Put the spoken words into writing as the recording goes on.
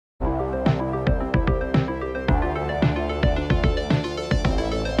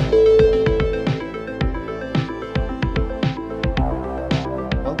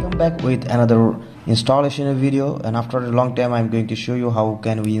back with another installation video, and after a long time I'm going to show you how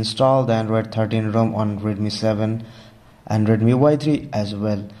can we install the Android 13 ROM on Redmi 7 and Redmi Y3 as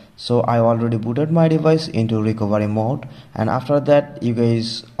well. So I already booted my device into recovery mode, and after that you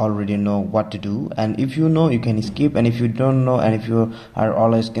guys already know what to do, and if you know you can skip, and if you don't know and if you are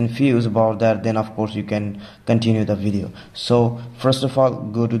always confused about that, then of course you can continue the video. So first of all,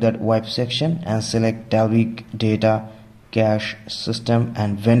 go to that wipe section and select Dalvik data, cache, system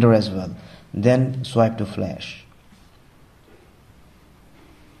and vendor as well, then swipe to flash,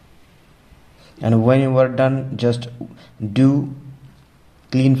 and when you are done, just do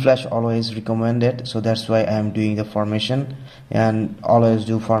clean flash, always recommended. So that's why I am doing the formation, and always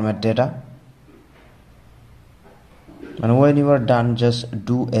do format data. And when you are done, just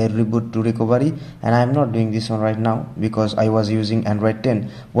do a reboot to recovery, and I am not doing this one right now because I was using Android 10.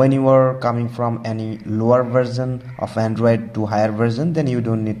 When you are coming from any lower version of Android to higher version, then you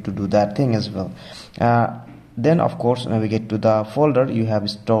don't need to do that thing as well. Then of course navigate to the folder you have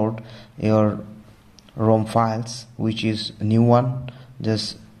stored your ROM files, which is new one.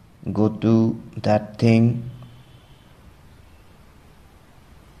 Just go to that thing,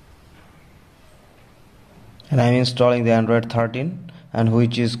 and I'm installing the Android 13, and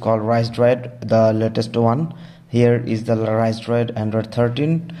which is called Rise Droid, the latest one. Here is the Rise Droid Android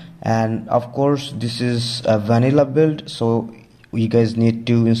 13, and of course this is a vanilla build, so you guys need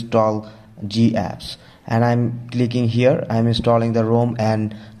to install G apps, and I'm clicking here. I'm installing the ROM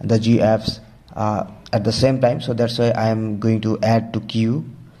and the G apps at the same time, so that's why I am going to add to queue.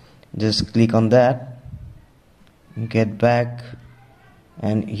 Just click on that, get back,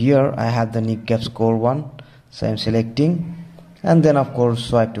 and here I have the kneecap score one, so I'm selecting, and then of course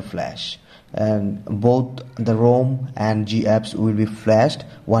swipe to flash, and both the ROM and G apps will be flashed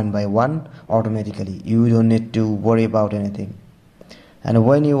one by one automatically. You don't need to worry about anything. And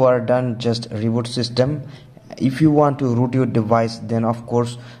when you are done, just reboot system. If you want to root your device, then of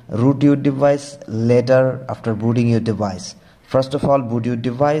course root your device later after booting your device. First of all, boot your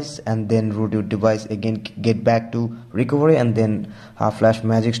device and then root your device again, get back to recovery, and then flash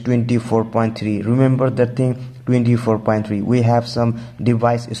Magix 24.3. remember that thing, 24.3. we have some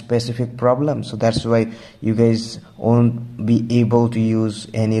device specific problem, so that's why you guys won't be able to use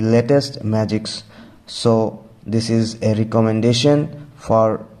any latest Magix. So this is a recommendation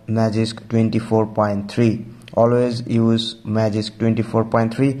for Magix 24.3. always use Magix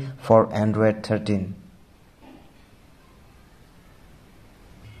 24.3 for Android 13.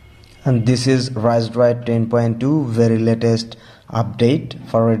 And this is Rise Droid 10.2, very latest update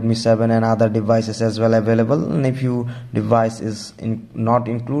for Redmi 7 and other devices as well available. And if your device is not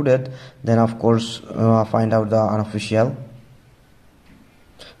included, then of course find out the unofficial.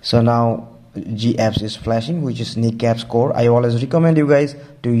 So now G apps is flashing, which is kneecap score. I always recommend you guys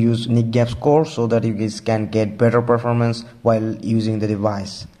to use kneecap score so that you guys can get better performance while using the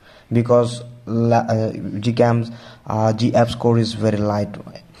device, because G app score is very light.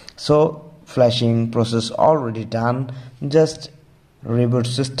 So flashing process already done. Just reboot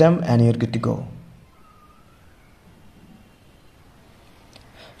system and you're good to go.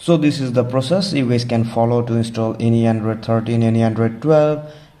 So this is the process you guys can follow to install any Android 13, any Android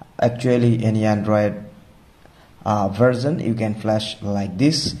 12, actually any Android version. You can flash like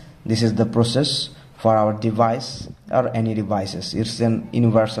this. This is the process for our device or any devices. It's an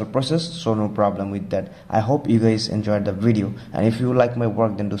universal process, so no problem with that. I hope you guys enjoyed the video, and if you like my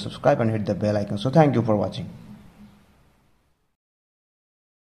work, then do subscribe and hit the bell icon. So thank you for watching.